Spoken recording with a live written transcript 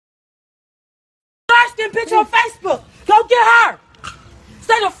bitch on Facebook. Go get her.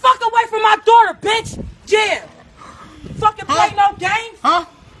 Stay the fuck away from my daughter, bitch. Yeah. Fucking play no games. Huh?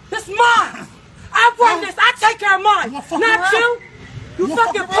 This mine. I run this. I take care of mine. Not you. You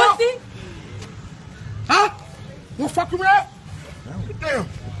fucking pussy. Huh? Wanna fuck around? Damn.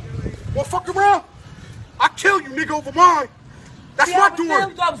 Wanna fuck around? I kill you, nigga, over mine. That's my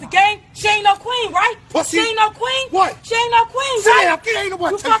daughter. That was a game. She ain't no queen, right? Pussy. She ain't no queen. What? She ain't no queen, Say right? it, ain't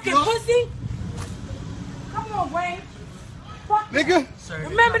nobody You take fucking you up. pussy. Come on, Wayne. Fuck Nigga.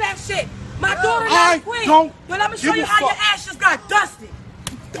 Remember that shit. My daughter not I a queen. don't But let me show give you a how your fuck. ass just got dusted.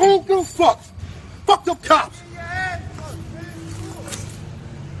 Don't give a fuck. Fuck them cops.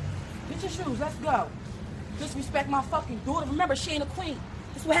 Get your shoes. Let's go. Disrespect my fucking daughter. Remember, she ain't a queen.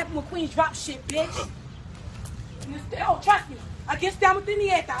 This is what happened when queens drop shit, bitch. Oh, trust me. I get down with the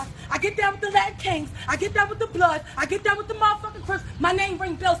Nietas. I get down with the Latin Kings. I get down with the Blood. I get down with the motherfucking Crips. My name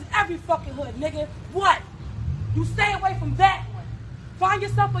ring bells in every fucking hood, nigga. What? You stay away from that one. Find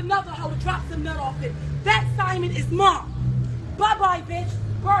yourself another hoe to drop some nut off it. That Simon is mom. Bye-bye, bitch.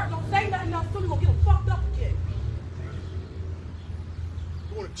 Bird, don't say nothing else. Soon you gonna get him fucked up again.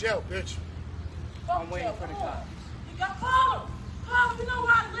 Going to jail, bitch. I'm waiting for the cops. You got home. Oh, you know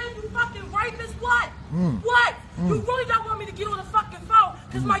where I live, you fucking rapist? What? What? You really don't want me to get on the fucking phone?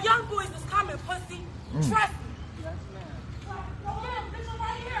 Because my young boys is coming, pussy. Trust me. Yes, ma'am. Go get him, bitch. I'm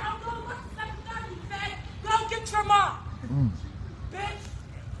right here. I'm going to work the 7:30, you fag. Go get your mom. Bitch.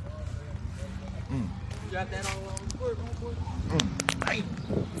 You got that on?